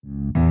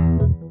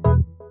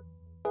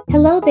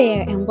Hello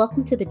there, and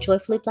welcome to the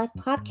Joyfully Black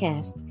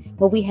podcast,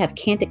 where we have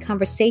candid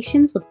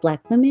conversations with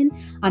Black women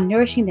on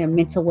nourishing their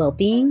mental well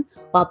being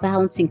while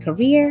balancing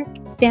career,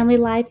 family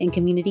life, and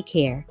community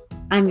care.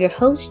 I'm your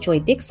host, Joy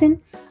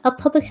Dixon, a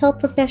public health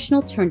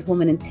professional turned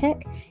woman in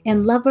tech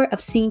and lover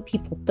of seeing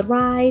people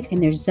thrive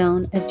in their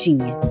zone of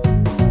genius.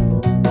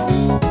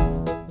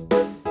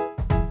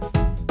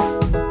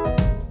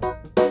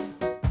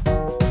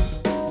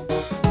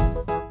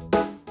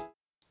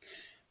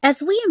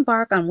 As we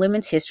embark on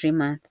Women's History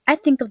Month, I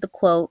think of the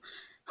quote,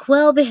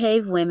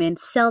 "Well-behaved women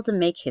seldom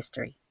make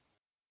history."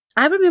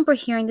 I remember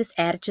hearing this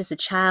adage as a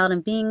child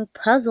and being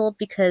puzzled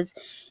because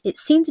it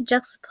seemed to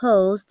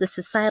juxtapose the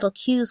societal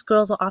cues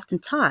girls are often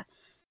taught: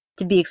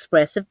 to be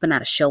expressive but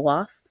not a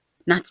show-off,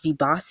 not to be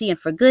bossy, and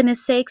for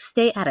goodness sake,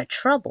 stay out of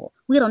trouble.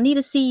 We don't need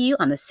to see you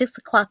on the 6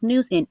 o'clock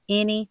news in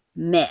any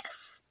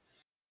mess.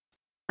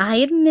 I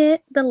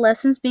admit the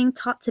lessons being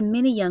taught to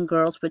many young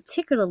girls,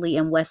 particularly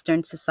in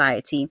Western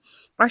society,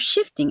 are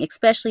shifting,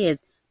 especially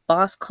as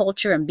boss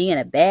culture and being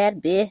a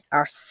bad bitch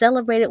are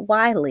celebrated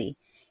widely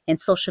in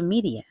social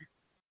media.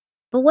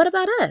 But what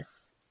about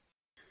us?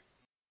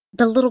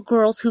 The little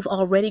girls who've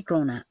already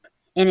grown up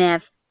and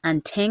have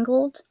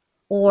untangled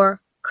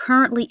or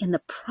currently in the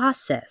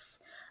process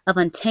of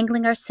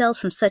untangling ourselves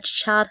from such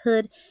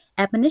childhood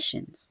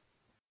admonitions.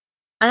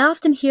 I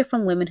often hear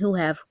from women who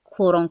have,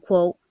 quote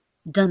unquote,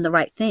 done the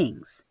right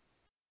things,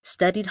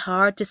 studied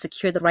hard to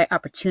secure the right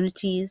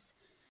opportunities,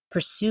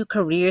 pursue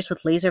careers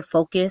with laser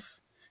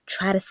focus,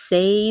 try to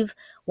save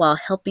while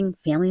helping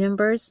family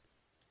members.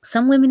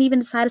 Some women even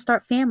decide to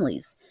start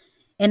families,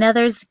 and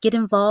others get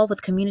involved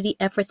with community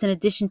efforts in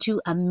addition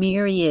to a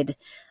myriad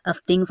of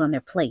things on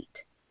their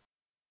plate.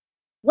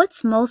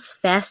 What's most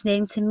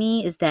fascinating to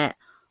me is that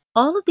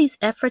all of these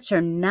efforts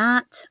are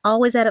not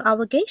always out of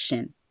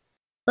obligation,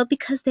 but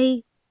because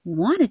they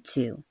wanted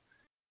to,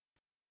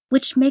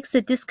 which makes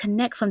the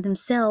disconnect from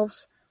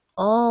themselves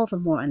all the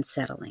more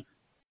unsettling.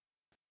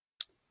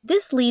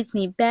 This leads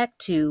me back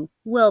to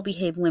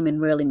well-behaved women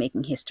rarely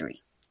making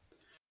history.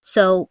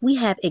 So we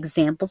have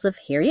examples of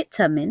Harriet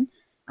Tubman,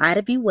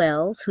 Ida B.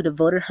 Wells, who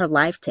devoted her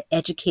life to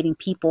educating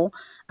people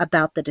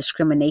about the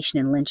discrimination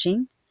and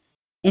lynching,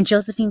 and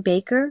Josephine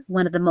Baker,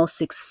 one of the most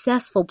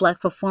successful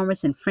Black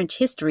performers in French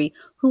history,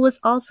 who was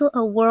also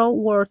a World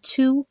War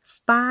II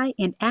spy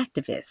and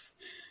activist.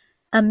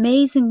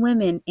 Amazing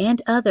women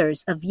and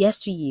others of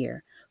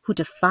yesteryear who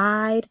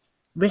defied,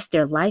 risked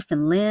their life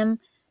and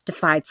limb,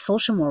 defied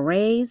social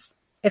mores,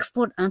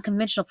 explored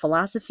unconventional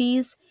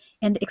philosophies,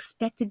 and the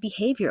expected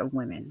behavior of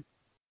women.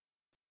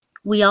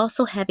 We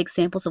also have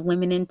examples of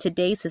women in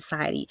today's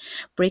society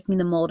breaking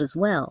the mold as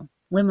well.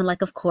 Women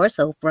like, of course,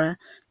 Oprah,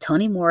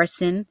 Toni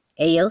Morrison,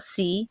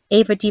 AOC,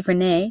 Ava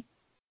DuVernay,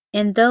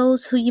 and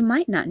those who you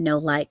might not know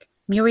like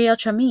Muriel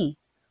Tramy,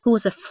 who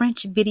was a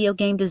French video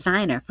game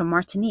designer from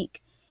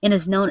Martinique and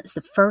is known as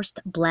the first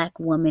Black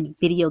woman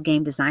video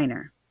game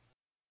designer.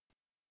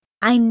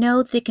 I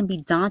know that it can be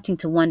daunting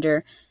to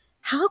wonder,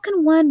 how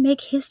can one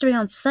make history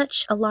on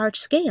such a large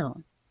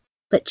scale?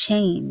 But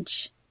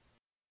change,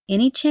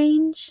 any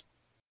change,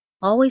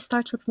 always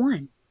starts with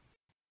one.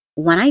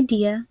 One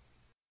idea,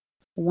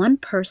 one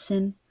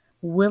person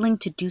willing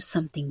to do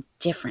something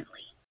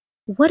differently.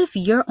 What if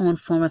your own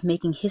form of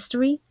making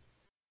history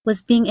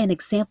was being an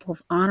example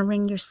of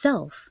honoring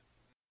yourself?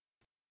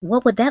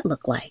 What would that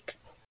look like?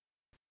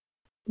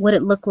 Would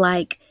it look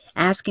like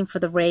asking for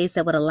the raise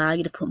that would allow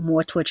you to put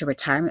more towards your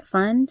retirement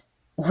fund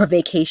or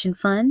vacation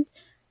fund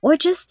or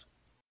just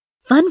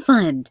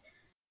fund?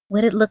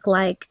 Would it look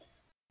like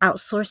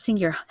outsourcing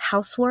your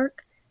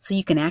housework so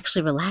you can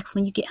actually relax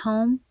when you get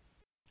home?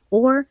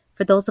 Or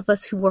for those of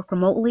us who work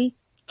remotely,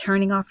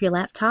 turning off your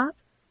laptop?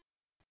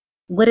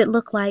 Would it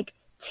look like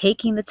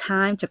taking the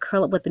time to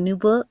curl up with a new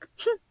book?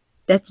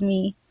 That's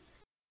me.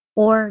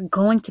 Or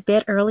going to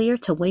bed earlier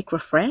to wake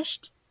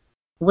refreshed?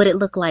 Would it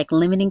look like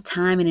limiting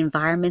time in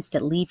environments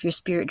that leave your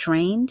spirit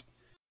drained?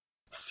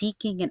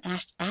 Seeking and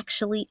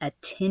actually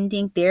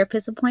attending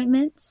therapist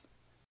appointments?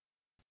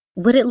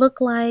 Would it look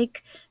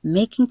like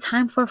making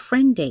time for a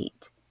friend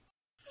date?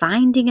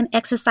 Finding an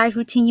exercise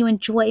routine you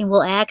enjoy and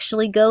will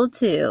actually go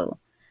to?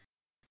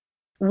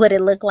 Would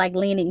it look like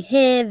leaning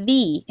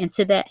heavy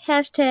into that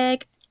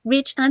hashtag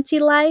rich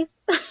auntie life?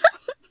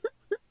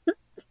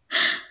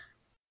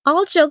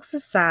 All jokes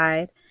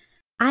aside,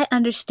 I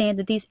understand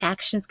that these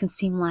actions can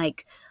seem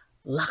like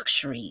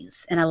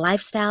luxuries and a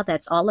lifestyle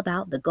that's all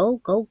about the go,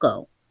 go,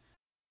 go.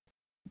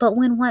 But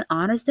when one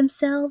honors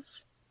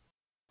themselves,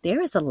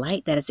 there is a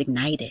light that is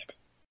ignited,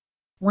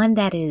 one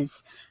that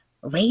is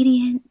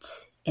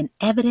radiant and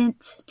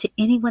evident to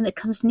anyone that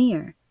comes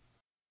near,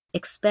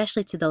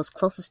 especially to those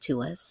closest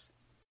to us.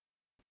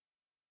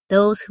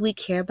 Those who we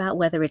care about,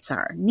 whether it's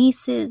our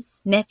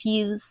nieces,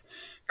 nephews,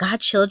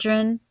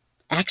 godchildren,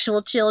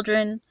 actual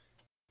children,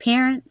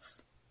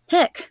 parents,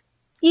 heck,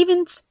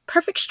 even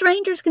perfect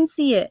strangers can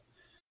see it.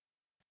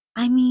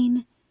 I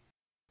mean,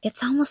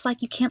 it's almost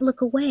like you can't look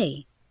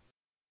away.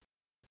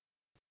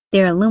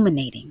 They're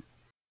illuminating.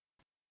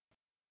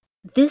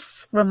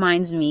 This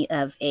reminds me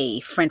of a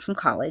friend from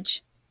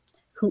college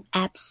who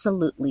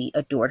absolutely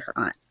adored her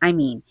aunt. I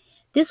mean,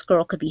 this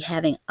girl could be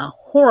having a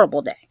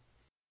horrible day,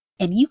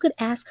 and you could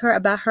ask her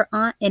about her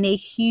aunt, and a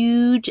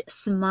huge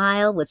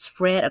smile would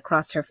spread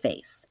across her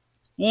face.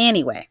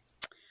 Anyway,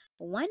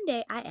 one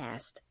day I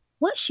asked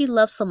what she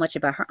loved so much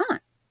about her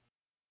aunt,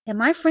 and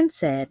my friend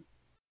said,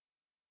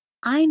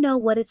 "I know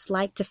what it's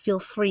like to feel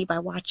free by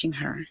watching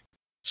her.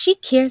 She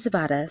cares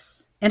about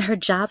us, and her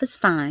job is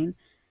fine,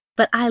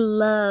 but I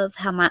love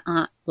how my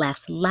aunt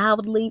laughs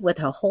loudly with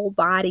her whole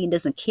body and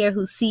doesn't care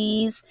who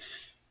sees,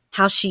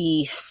 how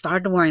she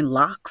started wearing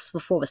locks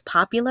before it was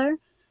popular,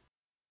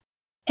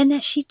 and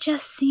that she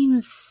just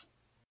seems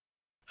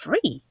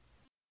free.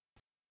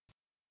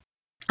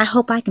 I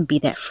hope I can be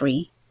that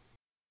free."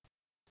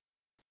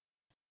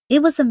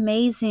 It was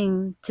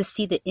amazing to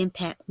see the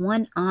impact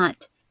one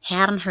aunt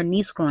had on her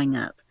niece growing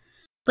up,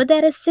 but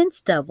that has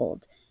since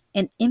doubled,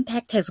 and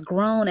impact has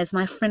grown as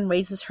my friend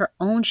raises her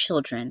own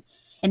children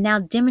and now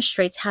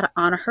demonstrates how to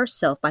honor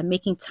herself by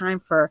making time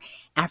for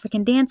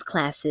African dance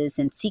classes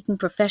and seeking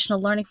professional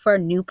learning for a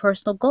new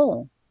personal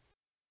goal.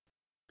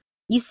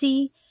 You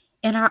see,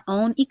 in our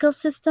own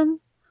ecosystem,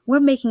 we're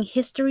making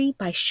history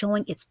by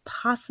showing it's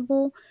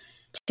possible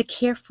to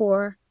care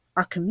for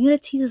our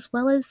communities as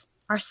well as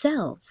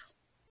ourselves.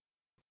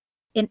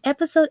 In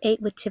episode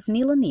 8 with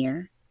Tiffany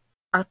Lanier,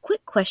 our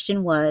quick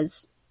question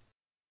was,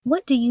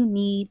 what do you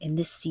need in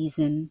this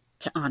season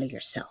to honor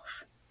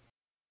yourself?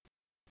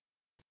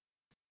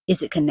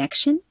 Is it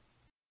connection?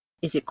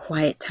 Is it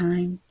quiet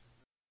time?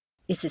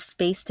 Is it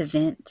space to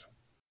vent?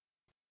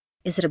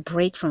 Is it a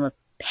break from a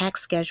packed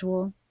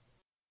schedule?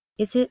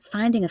 Is it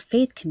finding a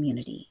faith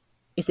community?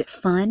 Is it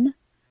fun?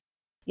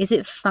 Is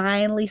it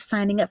finally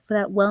signing up for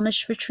that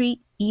wellness retreat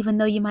even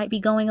though you might be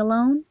going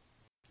alone?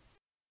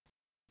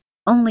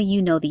 Only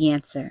you know the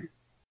answer.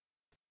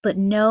 But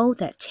know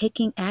that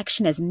taking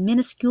action, as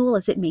minuscule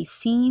as it may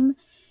seem,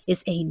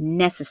 is a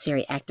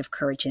necessary act of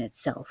courage in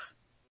itself.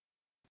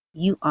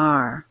 You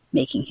are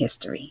making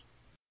history,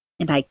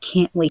 and I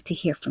can't wait to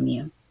hear from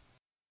you.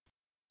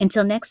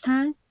 Until next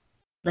time,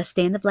 let's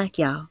stay in the black,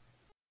 y'all.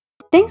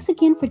 Thanks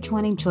again for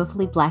joining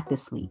Joyfully Black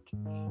this week.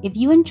 If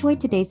you enjoyed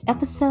today's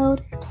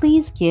episode,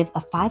 please give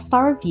a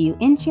 5-star review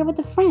and share with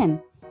a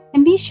friend.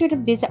 And be sure to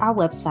visit our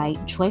website,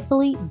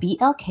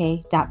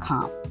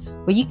 joyfullyblk.com,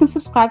 where you can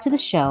subscribe to the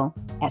show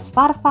at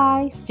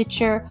Spotify,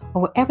 Stitcher,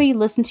 or wherever you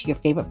listen to your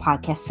favorite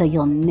podcast so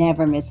you'll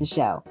never miss a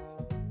show.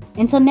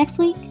 Until next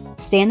week,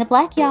 stay in the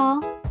black,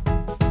 y'all.